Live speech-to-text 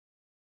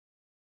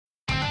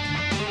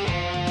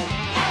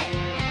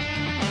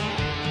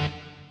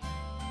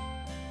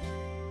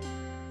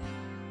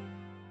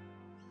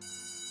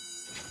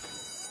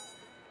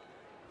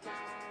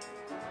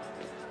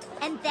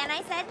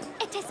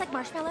like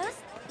marshmallows?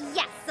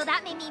 Yes, so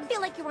that made me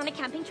feel like you're on a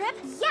camping trip?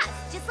 Yes,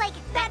 just like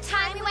that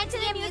time we went to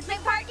the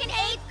amusement park in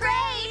 8th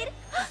grade!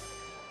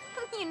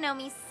 You know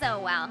me so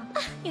well.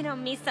 You know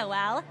me so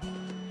well.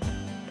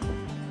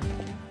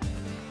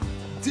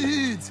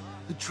 Dudes,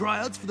 the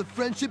tryouts for the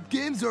Friendship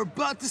Games are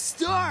about to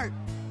start!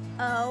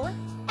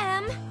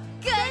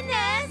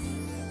 Goodness!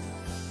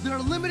 There are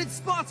limited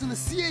spots on the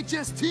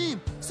CHS team,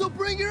 so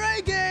bring your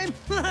A-game!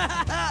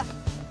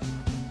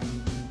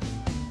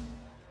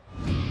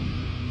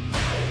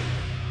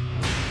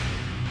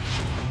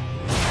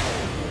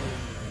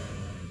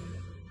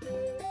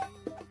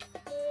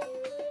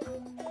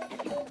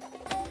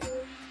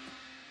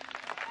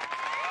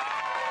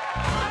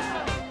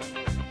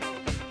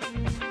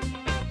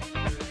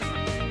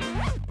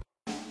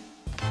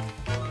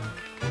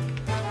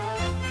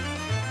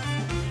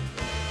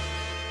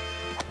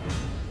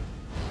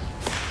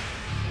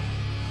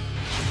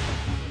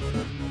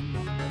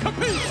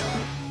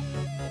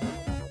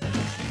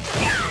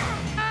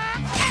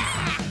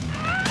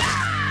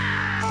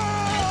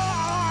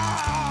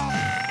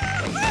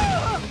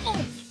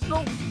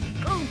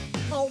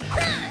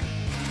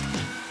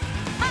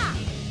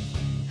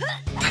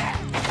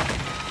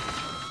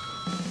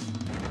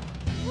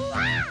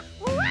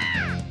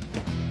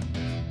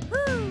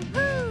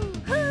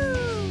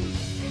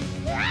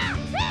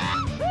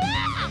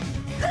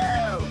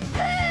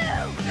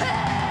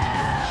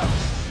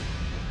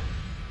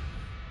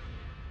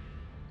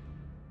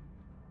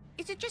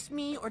 Is it just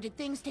me, or did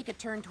things take a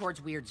turn towards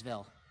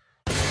Weirdsville?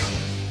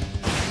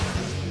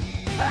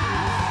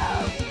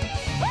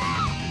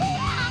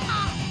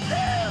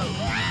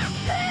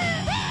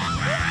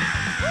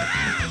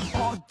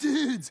 Oh,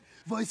 dudes!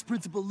 Vice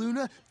Principal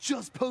Luna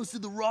just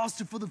posted the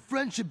roster for the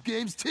Friendship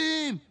Games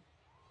team!